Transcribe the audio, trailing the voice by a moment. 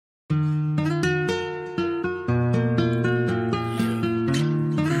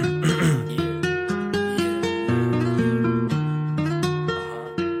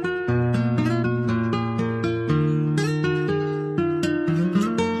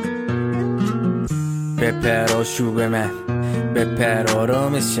بپر آشوب من، بپر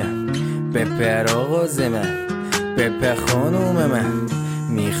آرامشم، بپر آغاز من، بپر خانوم من.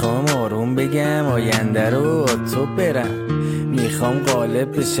 میخوام آروم بگم آینده رو تو برم، میخوام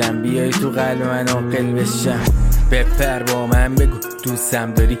غالب بشم بیای تو قلب من عاقل بشم. بپر با من بگو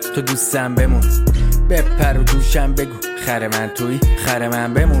دوستم داری تو دوستم بمون، بپر و دوشم بگو خر من تویی خر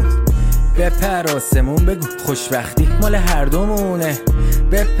من بمون. بپر آسمون بگو خوشبختی مال هر دومونه،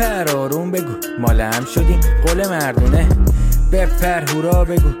 بپر آروم بگو مال هم شدیم قول مردونه. بپر هورا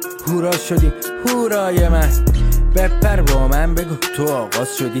بگو هورا شدیم هورای من، بپر با من بگو تو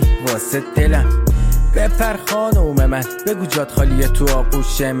آغاز شدی واسه دلم. بپر خانوم من بگو جات خالیه تو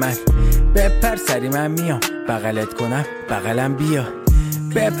آغوش من، بپر سری من میام بغلت کنم بغلم بیا.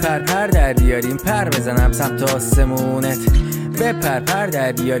 بپر پر در بیاریم پر بزنم سمت آسمونت، بپر پر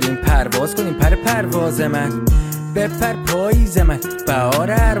در بیاریم پرواز کنیم پر پرواز من. بپر پاییز من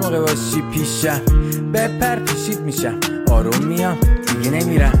بهار هر موقع باشی پیشم، بپر پیشید میشم آروم میام دیگه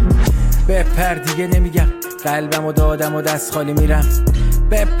نمیرم. بپر دیگه نمیگم قلبم و دادم و دست خالی میرم،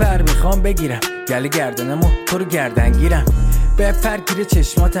 بپر میخوام بگیرم گل گردنم و تو رو گردن گیرم. بپر گیر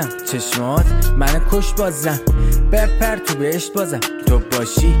چشماتم چشمات من کش بازم، بپر تو بهشت بازم تو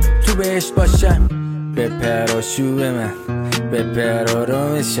باشی تو بهشت باشم. بپر آشوب من، بپر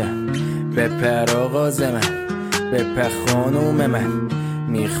آرامشم، بپر آغاز من، بپر خانوم من.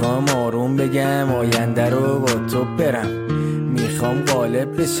 میخوام آروم بگم آینده رو با تو برم، میخوام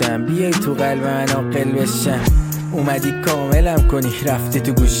غالب بشم بیای تو قلب من عاقل بشم. اومدی کاملم کنی رفتی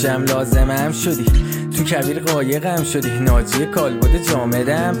تو گوشم لازمم شدی، تو کبیر قایقم شدی ناجی کالبد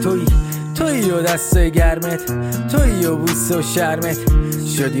جامدم تویی و دستای گرمت، تویی و بوسه و شرمت،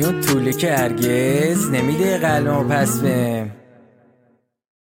 شدی اون طوله که هرگز نمیده قلبمو پس بهم.